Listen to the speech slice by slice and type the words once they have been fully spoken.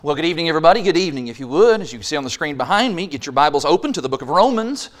Well, good evening, everybody. Good evening, if you would. As you can see on the screen behind me, get your Bibles open to the book of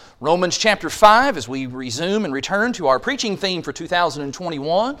Romans. Romans chapter 5, as we resume and return to our preaching theme for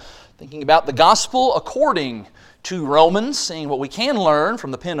 2021, thinking about the gospel according to Romans, seeing what we can learn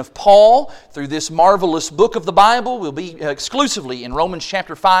from the pen of Paul through this marvelous book of the Bible. We'll be exclusively in Romans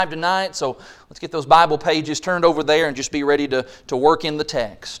chapter 5 tonight, so let's get those Bible pages turned over there and just be ready to work in the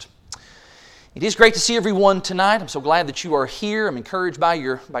text. It is great to see everyone tonight. I'm so glad that you are here. I'm encouraged by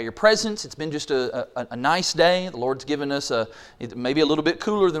your presence. It's been just a nice day. The Lord's given us maybe a little bit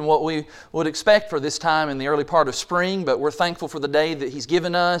cooler than what we would expect for this time in the early part of spring, but we're thankful for the day that He's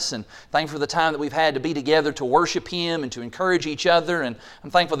given us and thankful for the time that we've had to be together to worship Him and to encourage each other, and I'm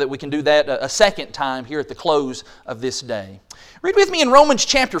thankful that we can do that a second time here at the close of this day. Read with me in Romans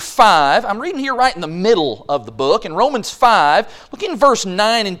chapter 5. I'm reading here right in the middle of the book. In Romans 5, look in verse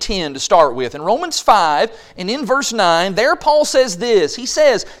 9 and 10 to start with. In Romans 5 and in verse 9, there Paul says this. He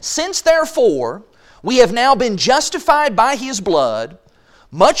says, "Since therefore we have now been justified by His blood,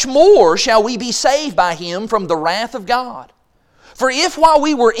 much more shall we be saved by Him from the wrath of God. For if while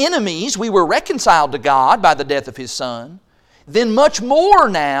we were enemies we were reconciled to God by the death of His Son, then much more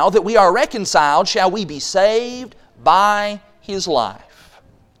now that we are reconciled shall we be saved by His life."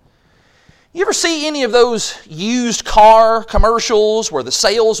 You ever see any of those used car commercials where the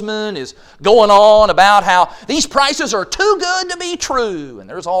salesman is going on about how these prices are too good to be true, and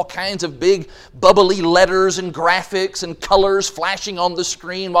there's all kinds of big bubbly letters and graphics and colors flashing on the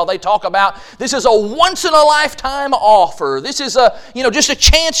screen while they talk about this is a once-in-a-lifetime offer. This is just a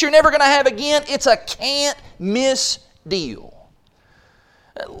chance you're never going to have again. It's a can't-miss deal.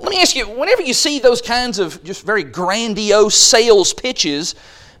 Let me ask you, whenever you see those kinds of just very grandiose sales pitches,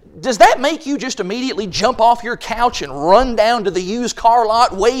 does that make you just immediately jump off your couch and run down to the used car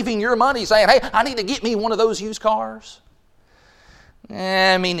lot waving your money saying, "Hey, I need to get me one of those used cars"?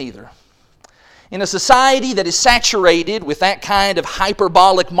 Me neither. In a society that is saturated with that kind of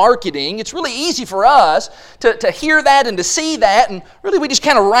hyperbolic marketing, it's really easy for us to hear that and to see that, and really we just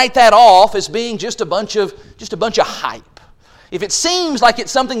kind of write that off as being just a bunch of hype. If it seems like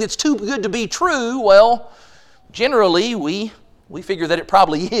it's something that's too good to be true, well, generally we figure that it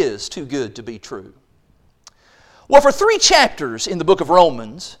probably is too good to be true. Well, for 3 chapters in the book of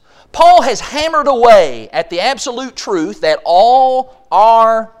Romans, Paul has hammered away at the absolute truth that all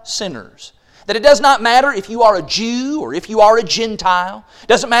are sinners. That it does not matter if you are a Jew or if you are a Gentile. It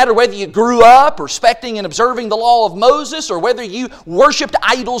doesn't matter whether you grew up respecting and observing the law of Moses or whether you worshiped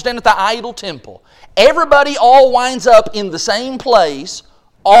idols down at the idol temple. Everybody all winds up in the same place.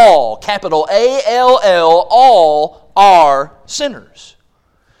 All, capital A-L-L, all are sinners.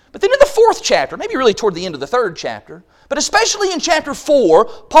 But then in the 4th chapter, maybe really toward the end of the 3rd chapter, but especially in chapter 4,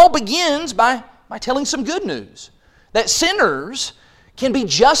 Paul begins by telling some good news. That sinners can be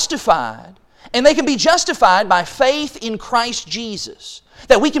justified, and they can be justified by faith in Christ Jesus.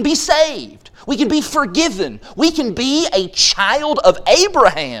 That we can be saved, we can be forgiven, we can be a child of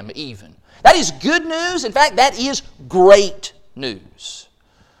Abraham even. That is good news. In fact, that is great news.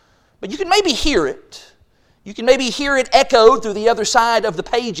 But you can maybe hear it. You can maybe hear it echoed through the other side of the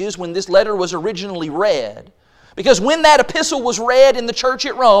pages when this letter was originally read. Because when that epistle was read in the church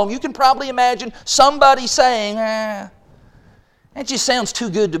at Rome, you can probably imagine somebody saying, that just sounds too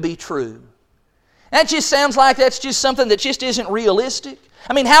good to be true. That just sounds like that's just something that just isn't realistic.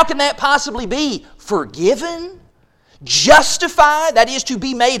 I mean, how can that possibly be? Forgiven? Justified? That is to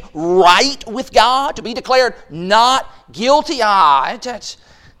be made right with God? To be declared not guilty? I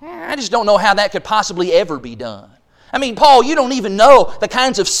just don't know how that could possibly ever be done. I mean, Paul, you don't even know the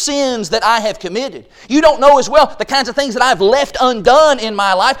kinds of sins that I have committed. You don't know as well the kinds of things that I've left undone in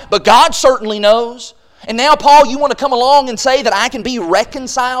my life, but God certainly knows. And now, Paul, you want to come along and say that I can be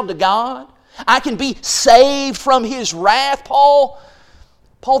reconciled to God? I can be saved from His wrath? Paul,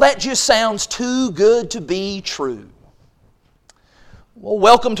 that just sounds too good to be true. Well,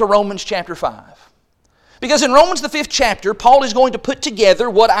 welcome to Romans chapter 5. Because in Romans the 5th chapter, Paul is going to put together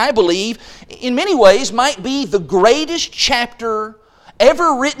what I believe in many ways might be the greatest chapter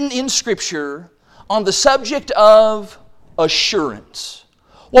ever written in Scripture on the subject of assurance.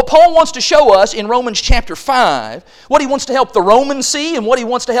 What Paul wants to show us in Romans chapter 5, what he wants to help the Romans see and what he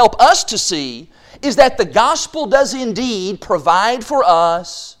wants to help us to see, is that the gospel does indeed provide for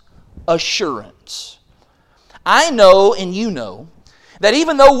us assurance. I know and you know that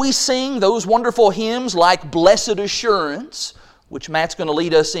even though we sing those wonderful hymns like Blessed Assurance, which Matt's going to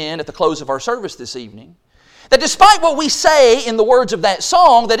lead us in at the close of our service this evening, that despite what we say in the words of that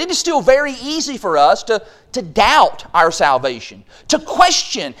song, that it is still very easy for us to doubt our salvation, to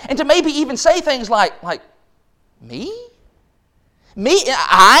question, and to maybe even say things like me?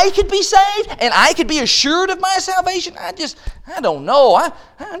 I could be saved and I could be assured of my salvation? I don't know.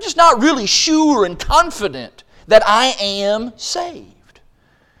 I'm just not really sure and confident that I am saved.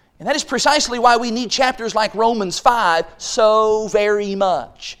 And that is precisely why we need chapters like Romans 5 so very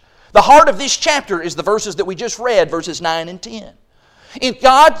much. The heart of this chapter is the verses that we just read, verses 9 and 10. And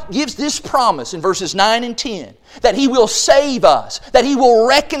God gives this promise in verses 9 and 10 that He will save us, that He will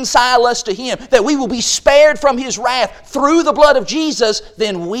reconcile us to Him, that we will be spared from His wrath through the blood of Jesus.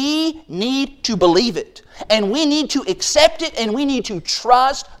 Then we need to believe it. And we need to accept it, and we need to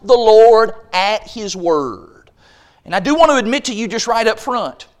trust the Lord at His word. And I do want to admit to you just right up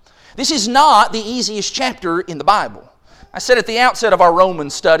front, this is not the easiest chapter in the Bible. I said at the outset of our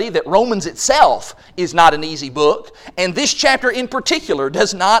Romans study that Romans itself is not an easy book, and this chapter in particular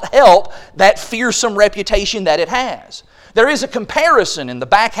does not help that fearsome reputation that it has. There is a comparison in the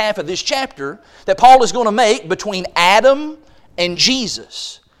back half of this chapter that Paul is going to make between Adam and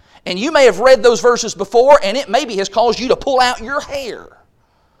Jesus. And you may have read those verses before, and it maybe has caused you to pull out your hair.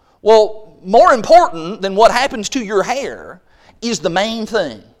 Well, more important than what happens to your hair is the main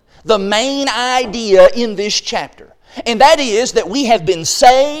thing, the main idea in this chapter. And that is that we have been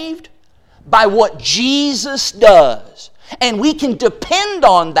saved by what Jesus does. And we can depend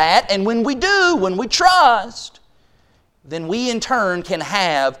on that, and when we do, when we trust, then we in turn can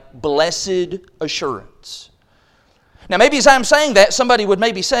have blessed assurance. Now maybe as I'm saying that, somebody would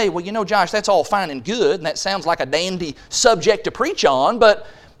maybe say, well, you know, Josh, that's all fine and good, and that sounds like a dandy subject to preach on, but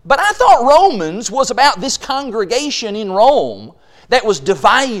I thought Romans was about this congregation in Rome that was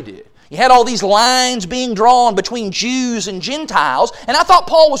divided. You had all these lines being drawn between Jews and Gentiles, and I thought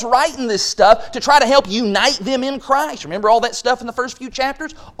Paul was writing this stuff to try to help unite them in Christ. Remember all that stuff in the first few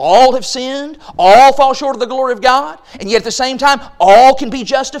chapters? All have sinned, all fall short of the glory of God, and yet at the same time, all can be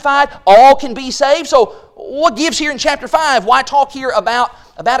justified, all can be saved. So what gives here in chapter 5? Why talk here about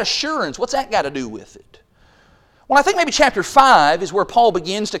assurance? What's that got to do with it? Well, I think maybe chapter 5 is where Paul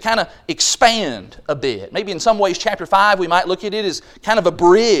begins to kind of expand a bit. Maybe in some ways chapter 5 we might look at it as kind of a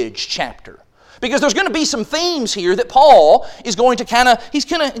bridge chapter. Because there's going to be some themes here that Paul is going to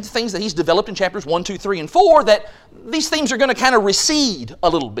things that he's developed in chapters 1, 2, 3, and 4, that these themes are going to kind of recede a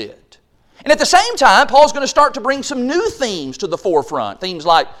little bit. And at the same time, Paul's going to start to bring some new themes to the forefront. Themes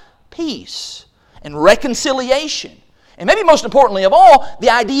like peace and reconciliation. And maybe most importantly of all, the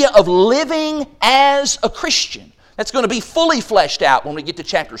idea of living as a Christian. That's going to be fully fleshed out when we get to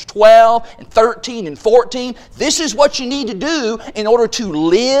chapters 12 and 13 and 14. This is what you need to do in order to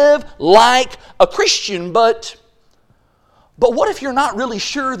live like a Christian. But what if you're not really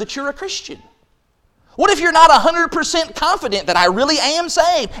sure that you're a Christian? What if you're not 100% confident that I really am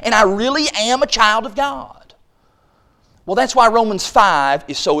saved and I really am a child of God? Well, that's why Romans 5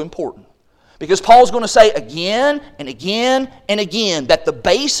 is so important. Because Paul's going to say again and again and again that the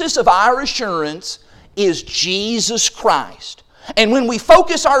basis of our assurance is Jesus Christ. And when we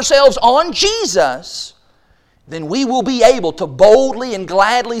focus ourselves on Jesus, then we will be able to boldly and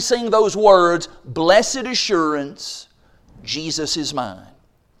gladly sing those words, "Blessed assurance, Jesus is mine."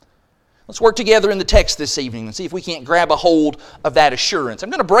 Let's work together in the text this evening and see if we can't grab a hold of that assurance. I'm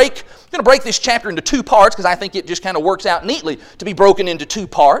going to break this chapter into two parts because I think it just kind of works out neatly to be broken into two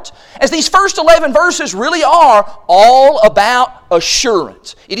parts. As these first 11 verses really are all about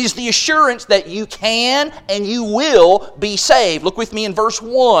assurance. It is the assurance that you can and you will be saved. Look with me in verse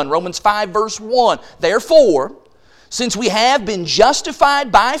 1, Romans 5 verse 1. Therefore, since we have been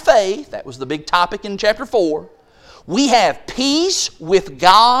justified by faith, that was the big topic in chapter 4, we have peace with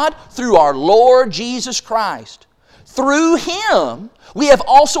God through our Lord Jesus Christ. Through Him, we have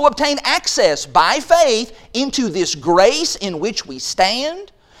also obtained access by faith into this grace in which we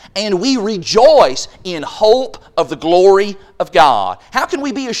stand, and we rejoice in hope of the glory of God. How can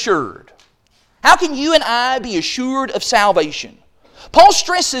we be assured? How can you and I be assured of salvation? Paul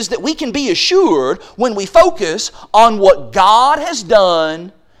stresses that we can be assured when we focus on what God has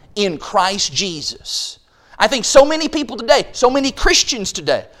done in Christ Jesus. I think so many people today, so many Christians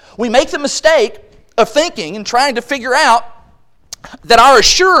today, we make the mistake of thinking and trying to figure out that our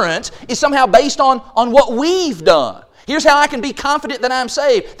assurance is somehow based on what we've done. Here's how I can be confident that I'm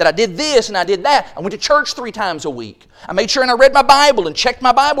saved, that I did this and I did that. I went to church 3 times a week. I made sure and I read my Bible and checked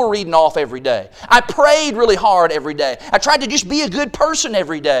my Bible reading off every day. I prayed really hard every day. I tried to just be a good person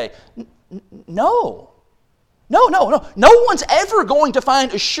every day. No. No one's ever going to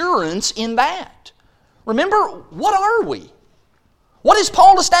find assurance in that. Remember, what are we? What has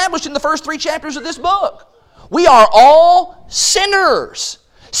Paul established in the first 3 chapters of this book? We are all sinners.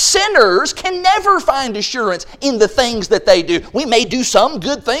 Sinners can never find assurance in the things that they do. We may do some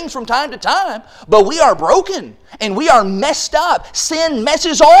good things from time to time, but we are broken and we are messed up. Sin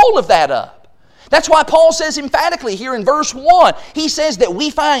messes all of that up. That's why Paul says emphatically here in verse 1, he says that we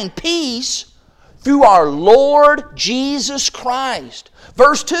find peace through our Lord Jesus Christ.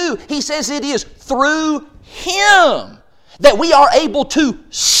 Verse 2, he says it is through Him that we are able to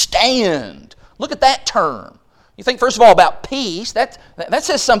stand. Look at that term. You think, first of all, about peace. That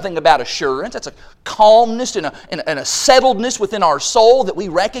says something about assurance. That's a calmness and a settledness within our soul that we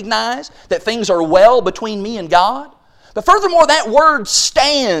recognize that things are well between me and God. But furthermore, that word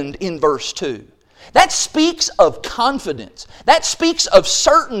stand in verse 2. That speaks of confidence. That speaks of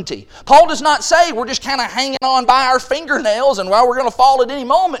certainty. Paul does not say we're just kind of hanging on by our fingernails and we're going to fall at any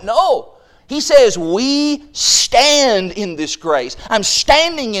moment. No. He says we stand in this grace. I'm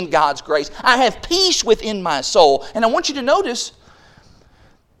standing in God's grace. I have peace within my soul. And I want you to notice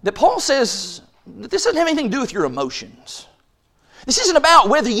that Paul says that this doesn't have anything to do with your emotions. This isn't about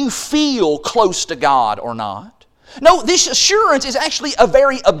whether you feel close to God or not. No, this assurance is actually a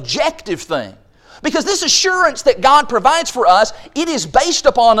very objective thing. Because this assurance that God provides for us, it is based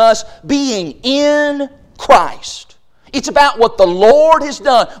upon us being in Christ. It's about what the Lord has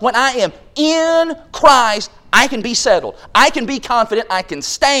done. When I am in Christ, I can be settled. I can be confident. I can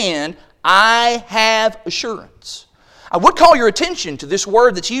stand. I have assurance. I would call your attention to this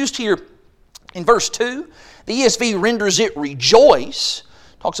word that's used here in verse 2. The ESV renders it rejoice.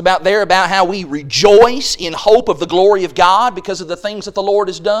 Talks about there about how we rejoice in hope of the glory of God because of the things that the Lord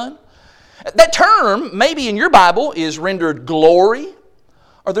has done. That term, maybe in your Bible, is rendered glory.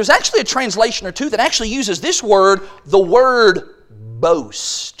 Or there's actually a translation or two that actually uses this word, the word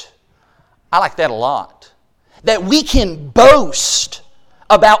boast. I like that a lot. That we can boast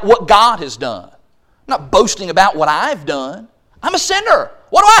about what God has done. I'm not boasting about what I've done. I'm a sinner.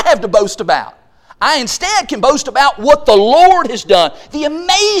 What do I have to boast about? I instead can boast about what the Lord has done, the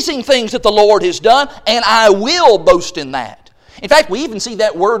amazing things that the Lord has done, and I will boast in that. In fact, we even see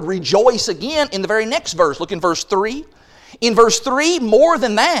that word rejoice again in the very next verse. Look in verse 3. In verse 3, more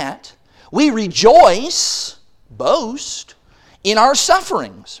than that, we rejoice, boast, in our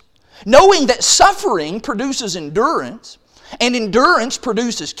sufferings, knowing that suffering produces endurance, and endurance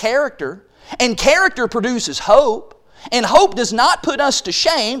produces character, and character produces hope, and hope does not put us to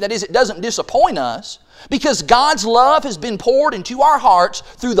shame, that is, it doesn't disappoint us, because God's love has been poured into our hearts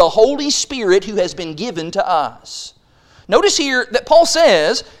through the Holy Spirit who has been given to us. Notice here that Paul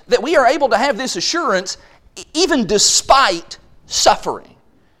says that we are able to have this assurance even despite suffering.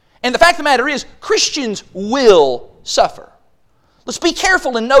 And the fact of the matter is, Christians will suffer. Let's be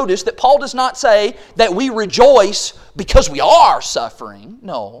careful and notice that Paul does not say that we rejoice because we are suffering.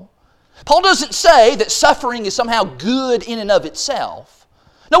 No. Paul doesn't say that suffering is somehow good in and of itself.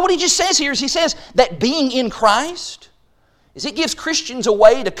 No, what he just says here is he says that being in Christ is it gives Christians a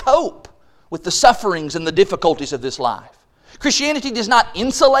way to cope with the sufferings and the difficulties of this life. Christianity does not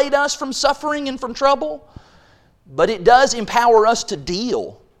insulate us from suffering and from trouble, but it does empower us to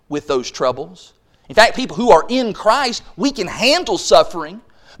deal with those troubles. In fact, people who are in Christ, we can handle suffering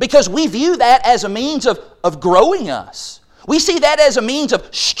because we view that as a means of growing us. We see that as a means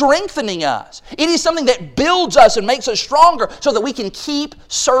of strengthening us. It is something that builds us and makes us stronger so that we can keep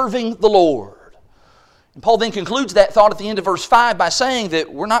serving the Lord. And Paul then concludes that thought at the end of verse 5 by saying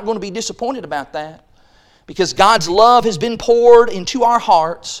that we're not going to be disappointed about that because God's love has been poured into our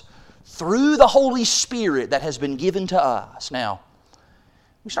hearts through the Holy Spirit that has been given to us. Now,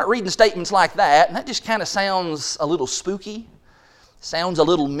 we start reading statements like that, and that just kind of sounds a little spooky, sounds a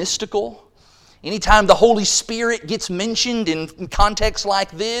little mystical. Anytime the Holy Spirit gets mentioned in contexts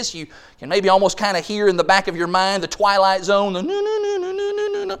like this, you can maybe almost kind of hear in the back of your mind the Twilight Zone, the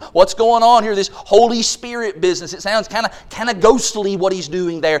no. What's going on here? This Holy Spirit business. It sounds kind of ghostly what He's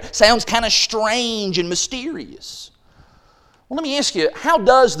doing there. Sounds kind of strange and mysterious. Well, let me ask you, how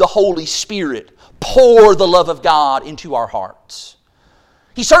does the Holy Spirit pour the love of God into our hearts?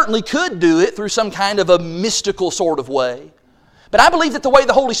 He certainly could do it through some kind of a mystical sort of way. But I believe that the way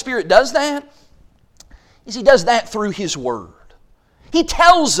the Holy Spirit does that is He does that through His Word. He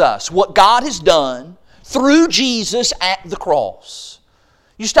tells us what God has done through Jesus at the cross.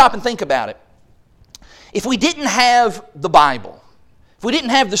 You stop and think about it. If we didn't have the Bible, if we didn't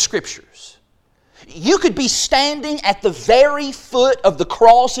have the Scriptures, you could be standing at the very foot of the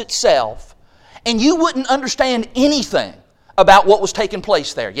cross itself and you wouldn't understand anything about what was taking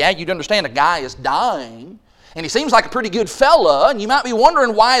place there. Yeah, you'd understand a guy is dying, and he seems like a pretty good fella, and you might be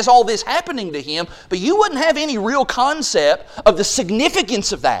wondering why is all this happening to him, but you wouldn't have any real concept of the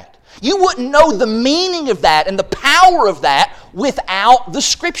significance of that. You wouldn't know the meaning of that and the power of that without the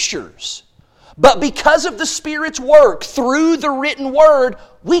Scriptures. But because of the Spirit's work through the written Word,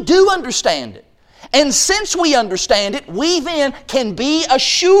 we do understand it. And since we understand it, we then can be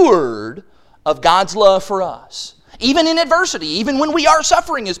assured of God's love for us. Even in adversity, even when we are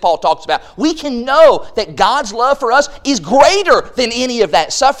suffering, as Paul talks about, we can know that God's love for us is greater than any of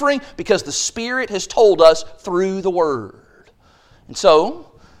that suffering because the Spirit has told us through the Word. And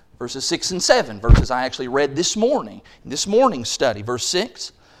so, verses 6 and 7, verses I actually read this morning, in this morning's study. Verse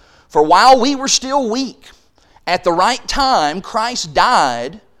 6, "For while we were still weak, at the right time Christ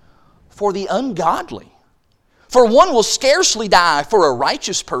died for the ungodly. For one will scarcely die for a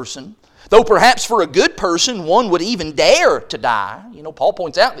righteous person, though perhaps for a good person one would even dare to die." Paul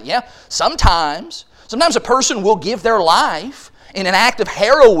points out that, sometimes a person will give their life in an act of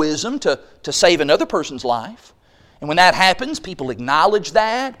heroism to save another person's life. And when that happens, people acknowledge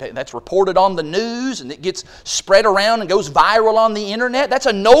that. That's reported on the news, and it gets spread around and goes viral on the internet. That's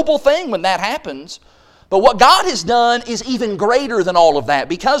a noble thing when that happens. But what God has done is even greater than all of that,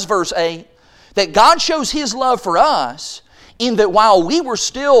 because, verse 8, that God shows His love for us in that while we were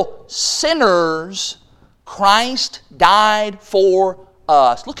still sinners, Christ died for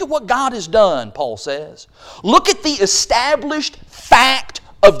us. Look at what God has done, Paul says. Look at the established fact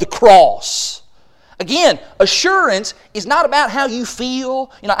of the cross. Again, assurance is not about how you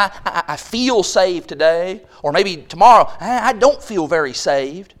feel. I feel saved today, or maybe tomorrow, I don't feel very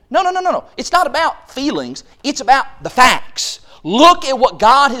saved. No. It's not about feelings. It's about the facts. Look at what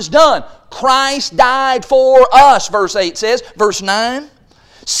God has done. Christ died for us, verse 8 says. Verse 9,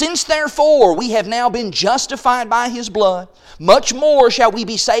 "Since therefore we have now been justified by His blood, much more shall we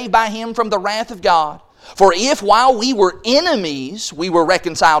be saved by Him from the wrath of God. For if while we were enemies we were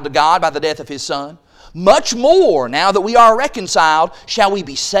reconciled to God by the death of His Son, much more, now that we are reconciled, shall we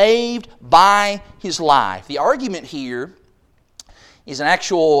be saved by His life." The argument here is an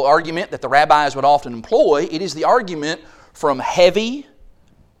actual argument that the rabbis would often employ. It is the argument from heavy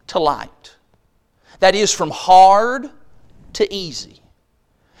to light. That is, from hard to easy.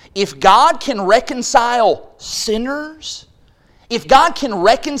 If God can reconcile sinners, if God can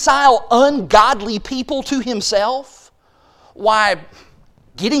reconcile ungodly people to Himself, why,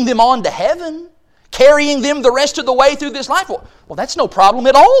 getting them on to heaven, carrying them the rest of the way through this life, well, that's no problem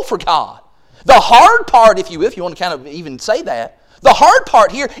at all for God. The hard part, if you want to kind of even say that, the hard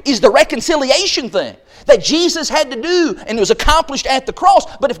part here is the reconciliation thing that Jesus had to do, and it was accomplished at the cross.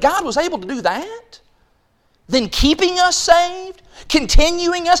 But if God was able to do that, then keeping us saved,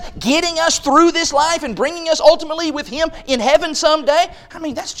 continuing us, getting us through this life, and bringing us ultimately with Him in heaven someday,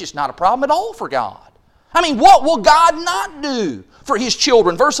 that's just not a problem at all for God. What will God not do for His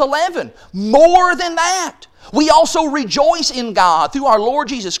children? Verse 11, "More than that, we also rejoice in God through our Lord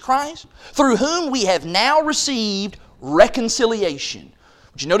Jesus Christ, through whom we have now received reconciliation."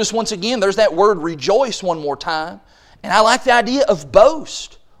 Would you notice once again, there's that word rejoice one more time. And I like the idea of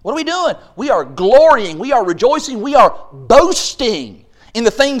boast. What are we doing? We are glorying, we are rejoicing, we are boasting in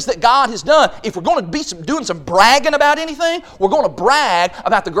the things that God has done. If we're going to be doing some bragging about anything, we're going to brag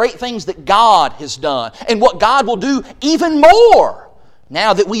about the great things that God has done and what God will do even more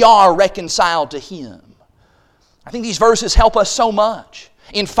now that we are reconciled to Him. I think these verses help us so much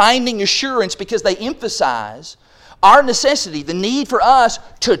in finding assurance because they emphasize our necessity, the need for us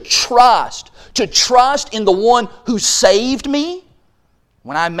to trust in the one who saved me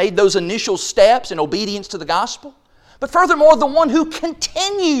when I made those initial steps in obedience to the gospel. But furthermore, the one who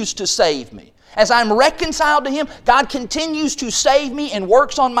continues to save me. As I'm reconciled to Him, God continues to save me and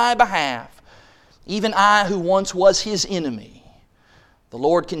works on my behalf. Even I who once was His enemy, the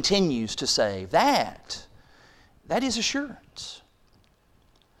Lord continues to save. That is assurance.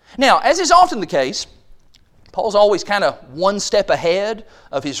 Now, as is often the case, Paul's always kind of one step ahead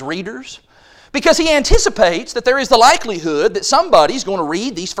of his readers because he anticipates that there is the likelihood that somebody's going to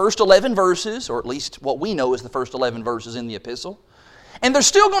read these first 11 verses, or at least what we know is the first 11 verses in the epistle, and they're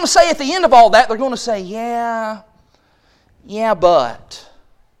still going to say at the end of all that, they're going to say, but.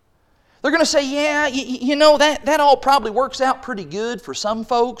 They're going to say, that all probably works out pretty good for some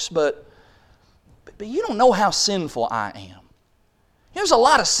folks, but you don't know how sinful I am. There's a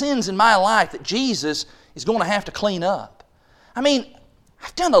lot of sins in my life that Jesus is going to have to clean up.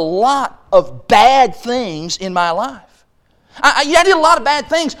 I've done a lot of bad things in my life. I did a lot of bad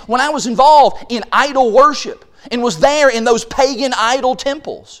things when I was involved in idol worship and was there in those pagan idol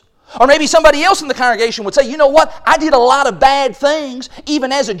temples. Or maybe somebody else in the congregation would say, you know what, I did a lot of bad things,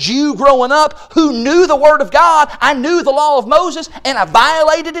 even as a Jew growing up who knew the Word of God, I knew the law of Moses, and I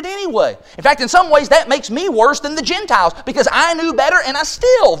violated it anyway. In fact, in some ways that makes me worse than the Gentiles because I knew better and I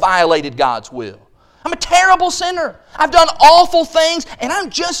still violated God's will. I'm a terrible sinner. I've done awful things and I'm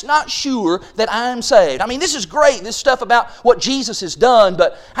just not sure that I'm saved. I mean, this is great, this stuff about what Jesus has done,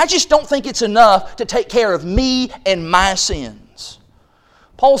 but I just don't think it's enough to take care of me and my sins.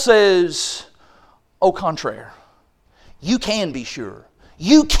 Paul says, au contraire, you can be sure.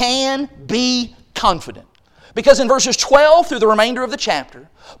 You can be confident. Because in verses 12 through the remainder of the chapter,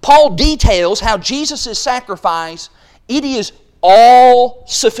 Paul details how Jesus' sacrifice, it is all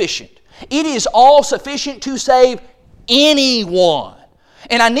sufficient. It is all sufficient to save anyone.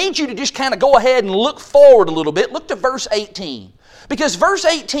 And I need you to just kind of go ahead and look forward a little bit. Look to verse 18. Because verse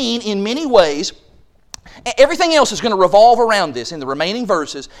 18, in many ways, everything else is going to revolve around this in the remaining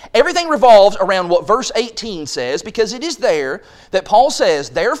verses. Everything revolves around what verse 18 says, because it is there that Paul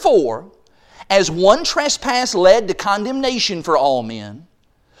says, therefore, as one trespass led to condemnation for all men,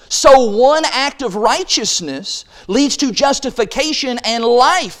 so one act of righteousness leads to justification and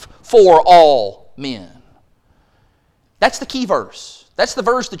life for all men. That's the key verse. That's the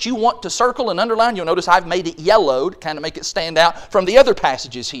verse that you want to circle and underline. You'll notice I've made it yellowed to kind of make it stand out from the other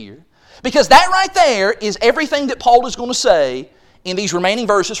passages here. Because that right there is everything that Paul is going to say in these remaining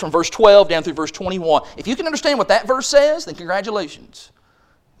verses from verse 12 down through verse 21. If you can understand what that verse says, then congratulations.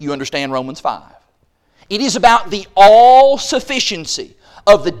 You understand Romans 5. It is about the all-sufficiency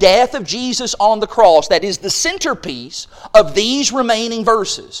of the death of Jesus on the cross that is the centerpiece of these remaining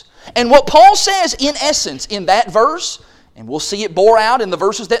verses. And what Paul says in essence in that verse, and we'll see it bore out in the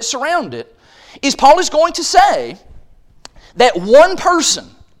verses that surround it, is Paul is going to say that one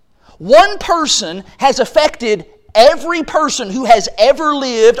person has affected every person who has ever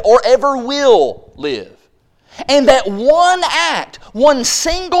lived or ever will live. And that one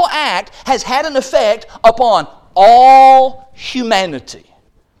single act, has had an effect upon all humanity.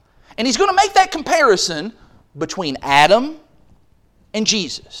 And he's going to make that comparison between Adam and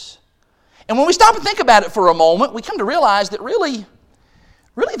Jesus. And when we stop and think about it for a moment, we come to realize that really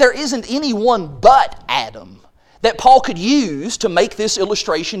there isn't anyone but Adam that Paul could use to make this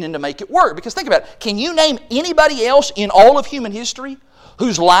illustration and to make it work. Because think about it. Can you name anybody else in all of human history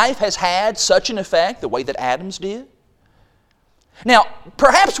whose life has had such an effect the way that Adam's did? Now,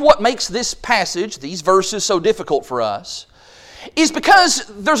 perhaps what makes this passage, these verses, so difficult for us is because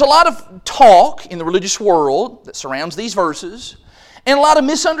there's a lot of talk in the religious world that surrounds these verses and a lot of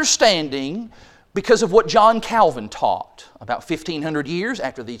misunderstanding because of what John Calvin taught. About 1,500 years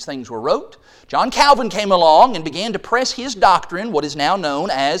after these things were wrote, John Calvin came along and began to press his doctrine, what is now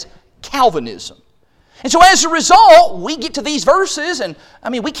known as Calvinism. And so as a result, we get to these verses, and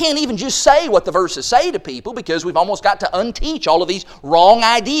we can't even just say what the verses say to people because we've almost got to unteach all of these wrong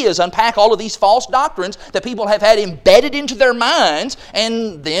ideas, unpack all of these false doctrines that people have had embedded into their minds,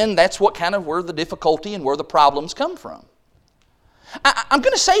 and then that's what kind of where the difficulty and where the problems come from. I'm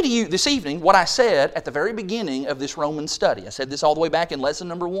going to say to you this evening what I said at the very beginning of this Romans study. I said this all the way back in lesson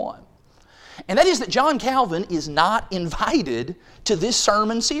number 1. And that is that John Calvin is not invited to this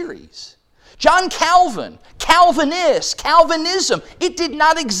sermon series. John Calvin, Calvinist, Calvinism, it did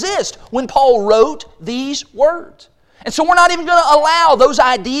not exist when Paul wrote these words. And so we're not even going to allow those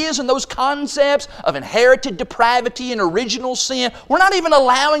ideas and those concepts of inherited depravity and original sin. We're not even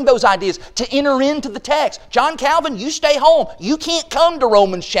allowing those ideas to enter into the text. John Calvin, you stay home. You can't come to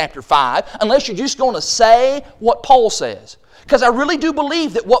Romans chapter 5 unless you're just going to say what Paul says. Because I really do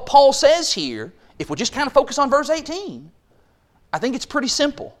believe that what Paul says here, if we just kind of focus on verse 18, I think it's pretty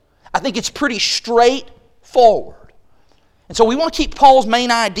simple. I think it's pretty straightforward. And so we want to keep Paul's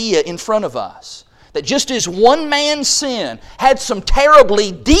main idea in front of us. That just as one man's sin had some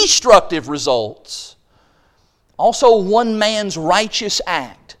terribly destructive results, also one man's righteous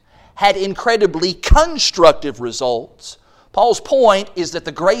act had incredibly constructive results. Paul's point is that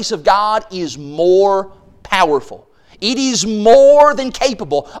the grace of God is more powerful. It is more than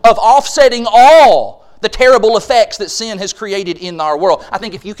capable of offsetting all the terrible effects that sin has created in our world. I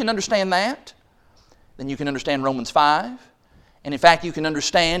think if you can understand that, then you can understand Romans 5. And in fact, you can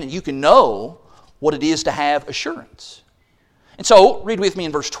understand and you can know what it is to have assurance. And so, read with me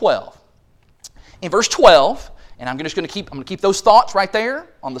in verse 12. In verse 12, and I'm going to keep those thoughts right there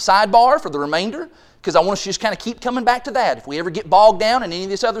on the sidebar for the remainder, because I want us to just kind of keep coming back to that. If we ever get bogged down in any of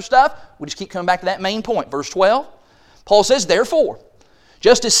this other stuff, we just keep coming back to that main point. Verse 12, Paul says, therefore,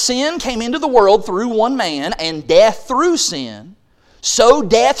 just as sin came into the world through one man, and death through sin, so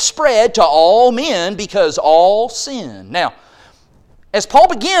death spread to all men because all sin. Now, as Paul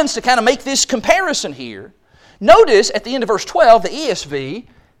begins to kind of make this comparison here, notice at the end of verse 12, the ESV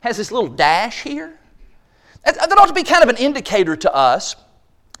has this little dash here. That ought to be kind of an indicator to us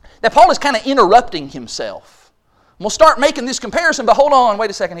that Paul is kind of interrupting himself. We'll start making this comparison, but hold on, wait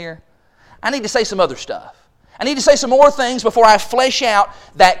a second here. I need to say some other stuff. I need to say some more things before I flesh out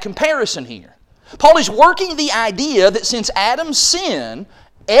that comparison here. Paul is working the idea that since Adam's sin,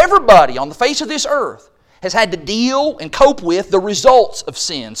 everybody on the face of this earth has had to deal and cope with the results of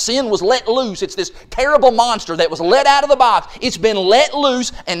sin. Sin was let loose. It's this terrible monster that was let out of the box. It's been let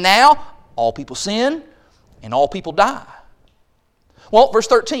loose, and now all people sin and all people die. Well, verse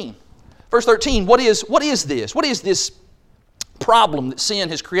 13. Verse 13, what is this? What is this problem that sin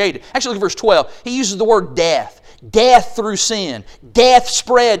has created? Actually, look at verse 12. He uses the word death. Death through sin. Death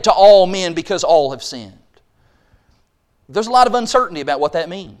spread to all men because all have sinned. There's a lot of uncertainty about what that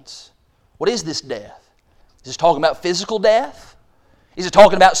means. What is this death? Is this talking about physical death? Is it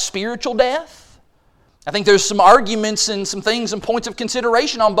talking about spiritual death? I think there's some arguments and some things and points of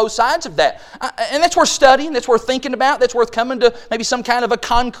consideration on both sides of that. And that's worth studying, that's worth thinking about, that's worth coming to maybe some kind of a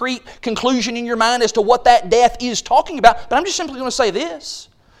concrete conclusion in your mind as to what that death is talking about. But I'm just simply going to say this.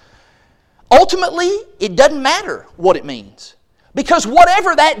 Ultimately, it doesn't matter what it means. Because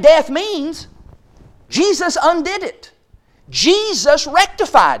whatever that death means, Jesus undid it. Jesus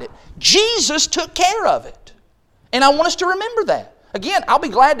rectified it. Jesus took care of it. And I want us to remember that. Again, I'll be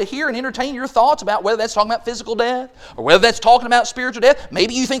glad to hear and entertain your thoughts about whether that's talking about physical death or whether that's talking about spiritual death.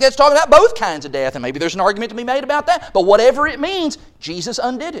 Maybe you think that's talking about both kinds of death, and maybe there's an argument to be made about that. But whatever it means, Jesus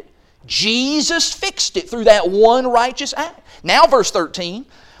undid it. Jesus fixed it through that one righteous act. Now verse 13.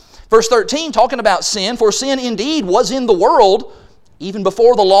 Verse 13, talking about sin. For sin indeed was in the world even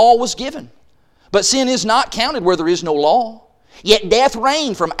before the law was given. But sin is not counted where there is no law. Yet death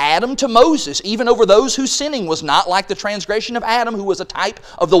reigned from Adam to Moses, even over those whose sinning was not like the transgression of Adam, who was a type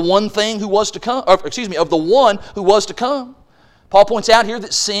of the one thing who was to come, of the one who was to come. Paul points out here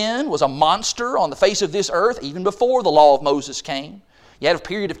that sin was a monster on the face of this earth even before the law of Moses came. You had a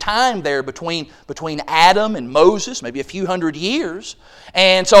period of time there between Adam and Moses, maybe a few hundred years.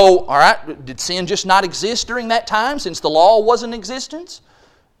 And so, all right, did sin just not exist during that time since the law was in existence?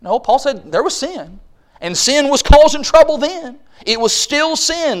 No, Paul said there was sin. And sin was causing trouble then. It was still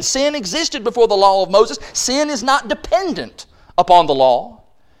sin. Sin existed before the law of Moses. Sin is not dependent upon the law.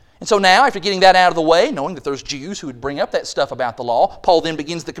 And so now, after getting that out of the way, knowing that there's Jews who would bring up that stuff about the law, Paul then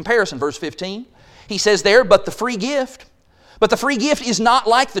begins the comparison. Verse 15, he says there, But the free gift is not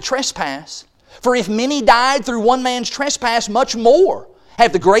like the trespass. For if many died through one man's trespass, much more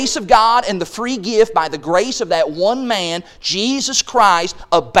have the grace of God and the free gift by the grace of that one man, Jesus Christ,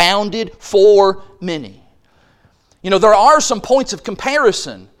 abounded for many. You know, there are some points of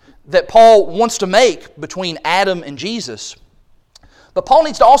comparison that Paul wants to make between Adam and Jesus. But Paul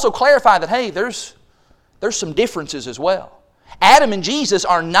needs to also clarify that, hey, there's some differences as well. Adam and Jesus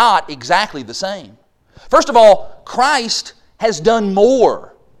are not exactly the same. First of all, Christ has done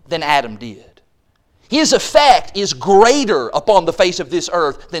more than Adam did. His effect is greater upon the face of this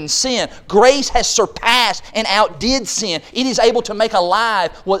earth than sin. Grace has surpassed and outdid sin. It is able to make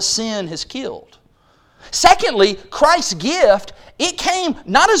alive what sin has killed. Secondly, Christ's gift, it came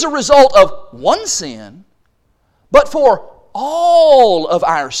not as a result of one sin, but for all of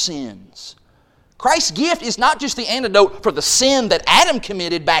our sins. Christ's gift is not just the antidote for the sin that Adam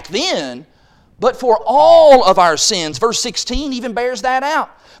committed back then, but for all of our sins. Verse 16 even bears that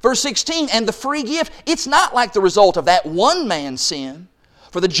out. Verse 16, and the free gift, it's not like the result of that one man's sin.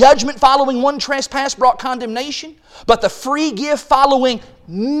 For the judgment following one trespass brought condemnation, but the free gift following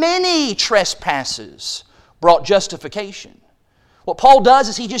many trespasses brought justification. What Paul does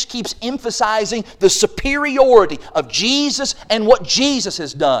is he just keeps emphasizing the superiority of Jesus and what Jesus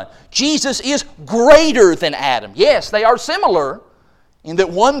has done. Jesus is greater than Adam. Yes, they are similar in that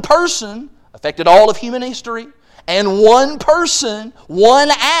one person affected all of human history, and one person, one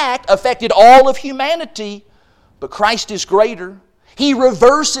act affected all of humanity, but Christ is greater. He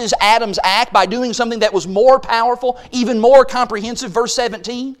reverses Adam's act by doing something that was more powerful, even more comprehensive. Verse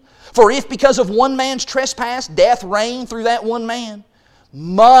 17, for if because of one man's trespass death reigned through that one man,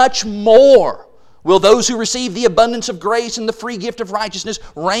 much more will those who receive the abundance of grace and the free gift of righteousness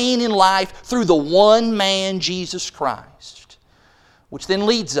reign in life through the one man, Jesus Christ. Which then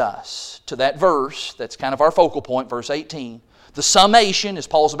leads us to that verse that's kind of our focal point, verse 18. The summation, as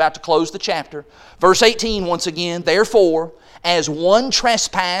Paul's about to close the chapter. Verse 18, once again, therefore, as one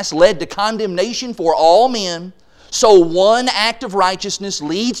trespass led to condemnation for all men, so one act of righteousness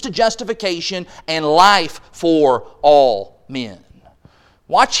leads to justification and life for all men.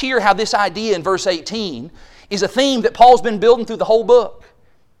 Watch here how this idea in verse 18 is a theme that Paul's been building through the whole book.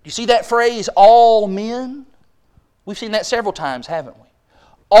 You see that phrase, all men? We've seen that several times, haven't we?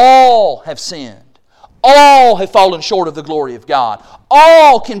 All have sinned. All have fallen short of the glory of God.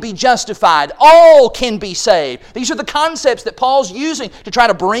 All can be justified. All can be saved. These are the concepts that Paul's using to try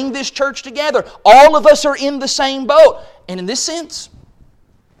to bring this church together. All of us are in the same boat. And in this sense,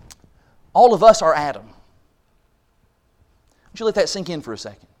 all of us are Adam. Would you let that sink in for a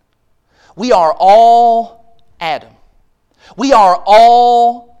second? We are all Adam. We are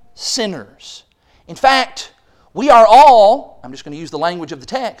all sinners. In fact, we are all, I'm just going to use the language of the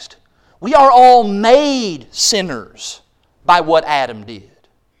text, we are all made sinners by what Adam did.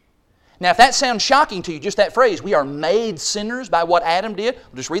 Now, if that sounds shocking to you, just that phrase, we are made sinners by what Adam did,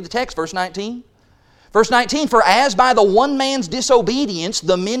 we'll just read the text, verse 19. Verse 19, for as by the one man's disobedience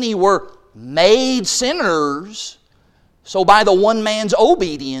the many were made sinners, so by the one man's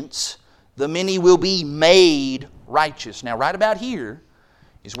obedience the many will be made righteous. Now, right about here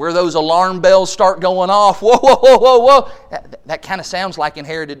is where those alarm bells start going off. Whoa, whoa, whoa, whoa, whoa. That kind of sounds like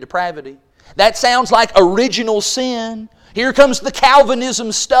inherited depravity. That sounds like original sin. Here comes the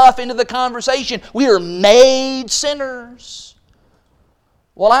Calvinism stuff into the conversation. We are made sinners.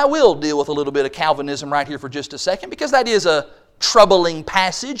 Well, I will deal with a little bit of Calvinism right here for just a second, because that is a troubling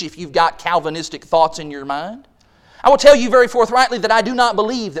passage if you've got Calvinistic thoughts in your mind. I will tell you very forthrightly that I do not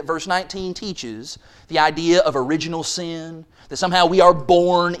believe that verse 19 teaches the idea of original sin, that somehow we are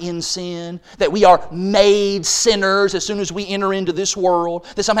born in sin, that we are made sinners as soon as we enter into this world,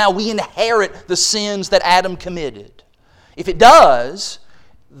 that somehow we inherit the sins that Adam committed. If it does,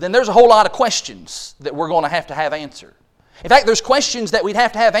 then there's a whole lot of questions that we're going to have answered. In fact, there's questions that we'd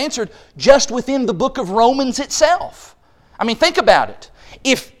have to have answered just within the book of Romans itself. I mean, think about it.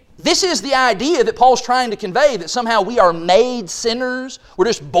 If this is the idea that Paul's trying to convey, that somehow we are made sinners, we're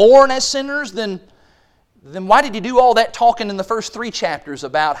just born as sinners, then why did he do all that talking in the first 3 chapters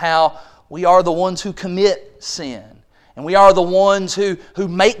about how we are the ones who commit sin, and we are the ones who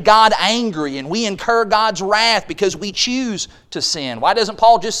make God angry, and we incur God's wrath because we choose to sin? Why doesn't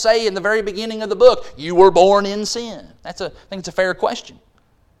Paul just say in the very beginning of the book, you were born in sin? I think it's a fair question.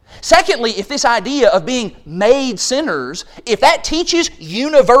 Secondly, if this idea of being made sinners, if that teaches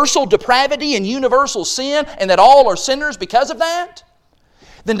universal depravity and universal sin, and that all are sinners because of that,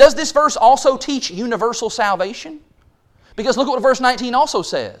 then does this verse also teach universal salvation? Because look what verse 19 also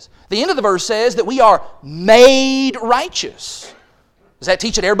says. The end of the verse says that we are made righteous. Does that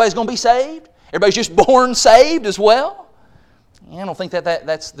teach that everybody's going to be saved? Everybody's just born saved as well? I don't think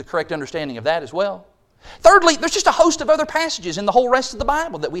that's the correct understanding of that as well. Thirdly, there's just a host of other passages in the whole rest of the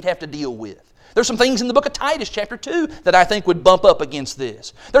Bible that we'd have to deal with. There's some things in the book of Titus chapter 2 that I think would bump up against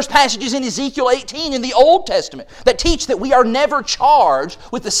this. There's passages in Ezekiel 18 in the Old Testament that teach that we are never charged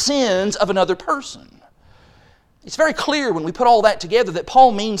with the sins of another person. It's very clear when we put all that together that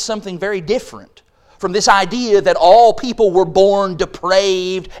Paul means something very different from this idea that all people were born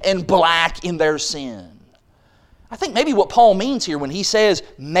depraved and black in their sin. I think maybe what Paul means here when he says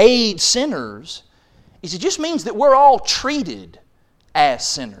made sinners is it just means that we're all treated as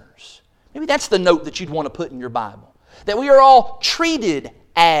sinners. Maybe that's the note that you'd want to put in your Bible. That we are all treated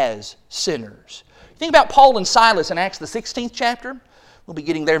as sinners. Think about Paul and Silas in Acts the 16th chapter. We'll be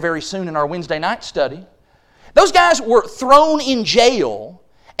getting there very soon in our Wednesday night study. Those guys were thrown in jail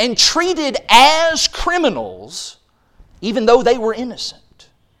and treated as criminals even though they were innocent.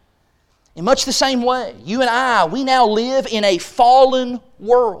 In much the same way, you and I, we now live in a fallen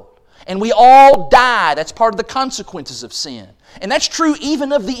world. And we all die. That's part of the consequences of sin. And that's true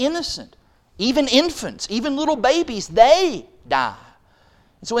even of the innocent. Even infants, even little babies, they die.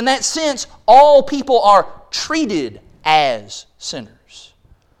 And so in that sense, all people are treated as sinners.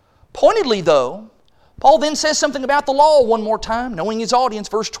 Pointedly though, Paul then says something about the law one more time, knowing his audience,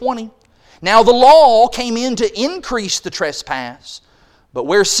 verse 20. Now the law came in to increase the trespass, but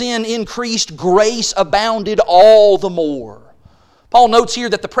where sin increased, grace abounded all the more. Paul notes here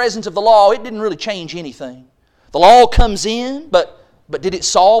that the presence of the law, it didn't really change anything. The law comes in, but did it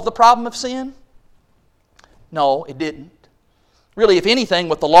solve the problem of sin? No, it didn't. Really, if anything,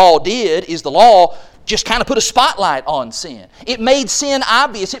 what the law did is the law just kind of put a spotlight on sin. It made sin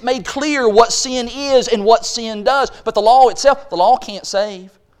obvious. It made clear what sin is and what sin does. But the law itself, the law can't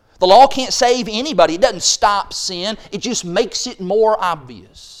save. The law can't save anybody. It doesn't stop sin. It just makes it more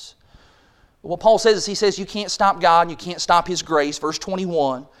obvious. What Paul says is he says you can't stop God, you can't stop His grace. Verse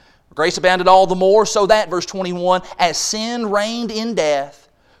 21, grace abounded all the more so that, verse 21, as sin reigned in death,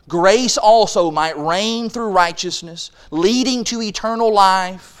 grace also might reign through righteousness, leading to eternal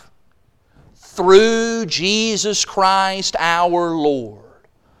life through Jesus Christ our Lord.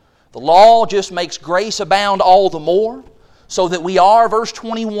 The law just makes grace abound all the more, so that we are, verse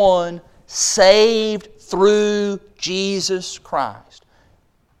 21, saved through Jesus Christ.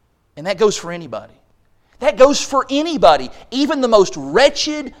 And that goes for anybody. That goes for anybody, even the most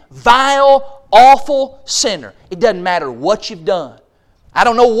wretched, vile, awful sinner. It doesn't matter what you've done. I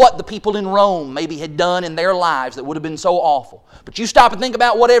don't know what the people in Rome maybe had done in their lives that would have been so awful. But you stop and think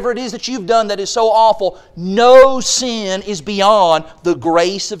about whatever it is that you've done that is so awful. No sin is beyond the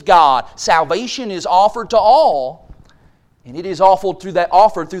grace of God. Salvation is offered to all, and it is offered through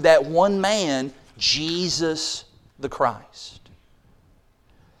that one man, Jesus the Christ.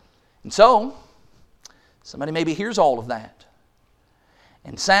 And so, somebody maybe hears all of that.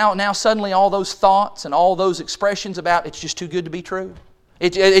 And now suddenly all those thoughts and all those expressions about it's just too good to be true.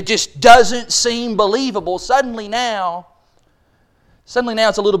 It just doesn't seem believable. Suddenly now it's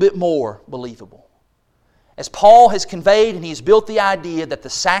a little bit more believable. As Paul has conveyed and he has built the idea that the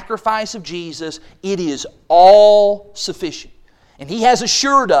sacrifice of Jesus, it is all sufficient. And he has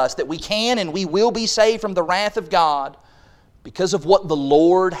assured us that we can and we will be saved from the wrath of God because of what the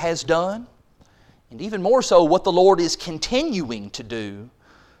Lord has done. And even more so, what the Lord is continuing to do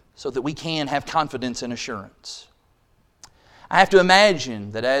so that we can have confidence and assurance. I have to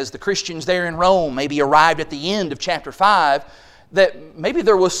imagine that as the Christians there in Rome maybe arrived at the end of chapter 5, that maybe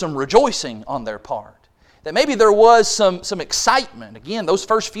there was some rejoicing on their part. That maybe there was some excitement. Again, those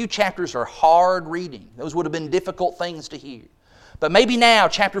first few chapters are hard reading. Those would have been difficult things to hear. But maybe now,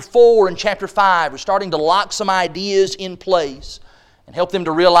 chapter 4 and chapter 5 are starting to lock some ideas in place and help them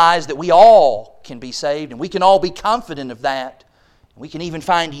to realize that we all can be saved and we can all be confident of that. And we can even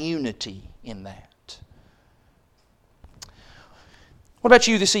find unity in that. What about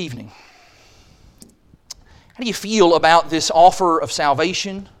you this evening? How do you feel about this offer of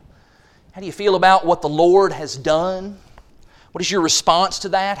salvation? How do you feel about what the Lord has done? What is your response to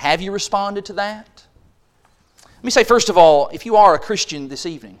that? Have you responded to that? Let me say, first of all, if you are a Christian this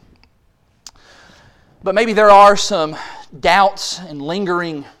evening, but maybe there are some doubts and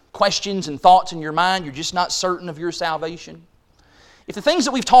lingering questions and thoughts in your mind, you're just not certain of your salvation. If the things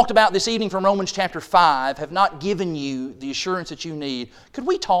that we've talked about this evening from Romans chapter 5 have not given you the assurance that you need, could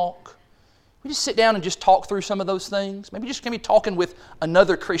we talk? We just sit down and just talk through some of those things. Maybe just be talking with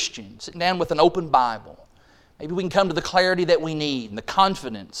another Christian, sitting down with an open Bible. Maybe we can come to the clarity that we need and the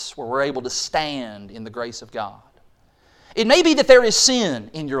confidence where we're able to stand in the grace of God. It may be that there is sin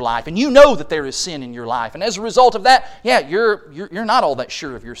in your life, and you know that there is sin in your life. And as a result of that, you're not all that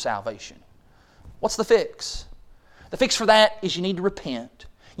sure of your salvation. What's the fix? The fix for that is you need to repent.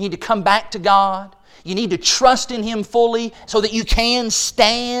 You need to come back to God. You need to trust in Him fully so that you can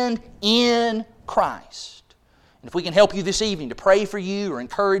stand in Christ. And if we can help you this evening to pray for you or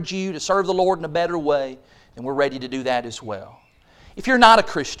encourage you to serve the Lord in a better way, then we're ready to do that as well. If you're not a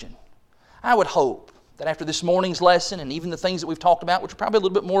Christian, I would hope that after this morning's lesson and even the things that we've talked about, which are probably a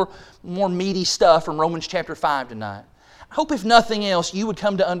little bit more meaty stuff from Romans chapter 5 tonight, I hope if nothing else you would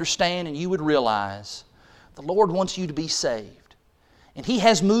come to understand and you would realize the Lord wants you to be saved. And He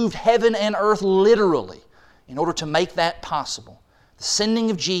has moved heaven and earth literally in order to make that possible. The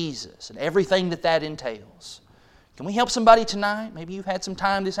sending of Jesus and everything that entails. Can we help somebody tonight? Maybe you've had some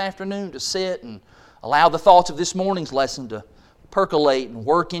time this afternoon to sit and allow the thoughts of this morning's lesson to percolate and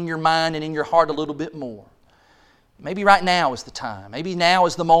work in your mind and in your heart a little bit more. Maybe right now is the time. Maybe now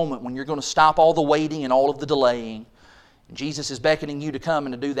is the moment when you're going to stop all the waiting and all of the delaying. And Jesus is beckoning you to come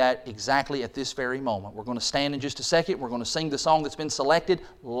and to do that exactly at this very moment. We're going to stand in just a second. We're going to sing the song that's been selected,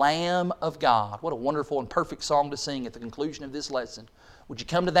 Lamb of God. What a wonderful and perfect song to sing at the conclusion of this lesson. Would you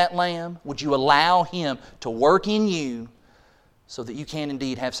come to that Lamb? Would you allow Him to work in you so that you can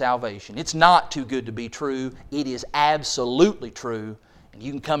indeed have salvation? It's not too good to be true. It is absolutely true. And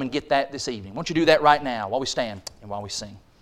you can come and get that this evening. Why don't you do that right now while we stand and while we sing.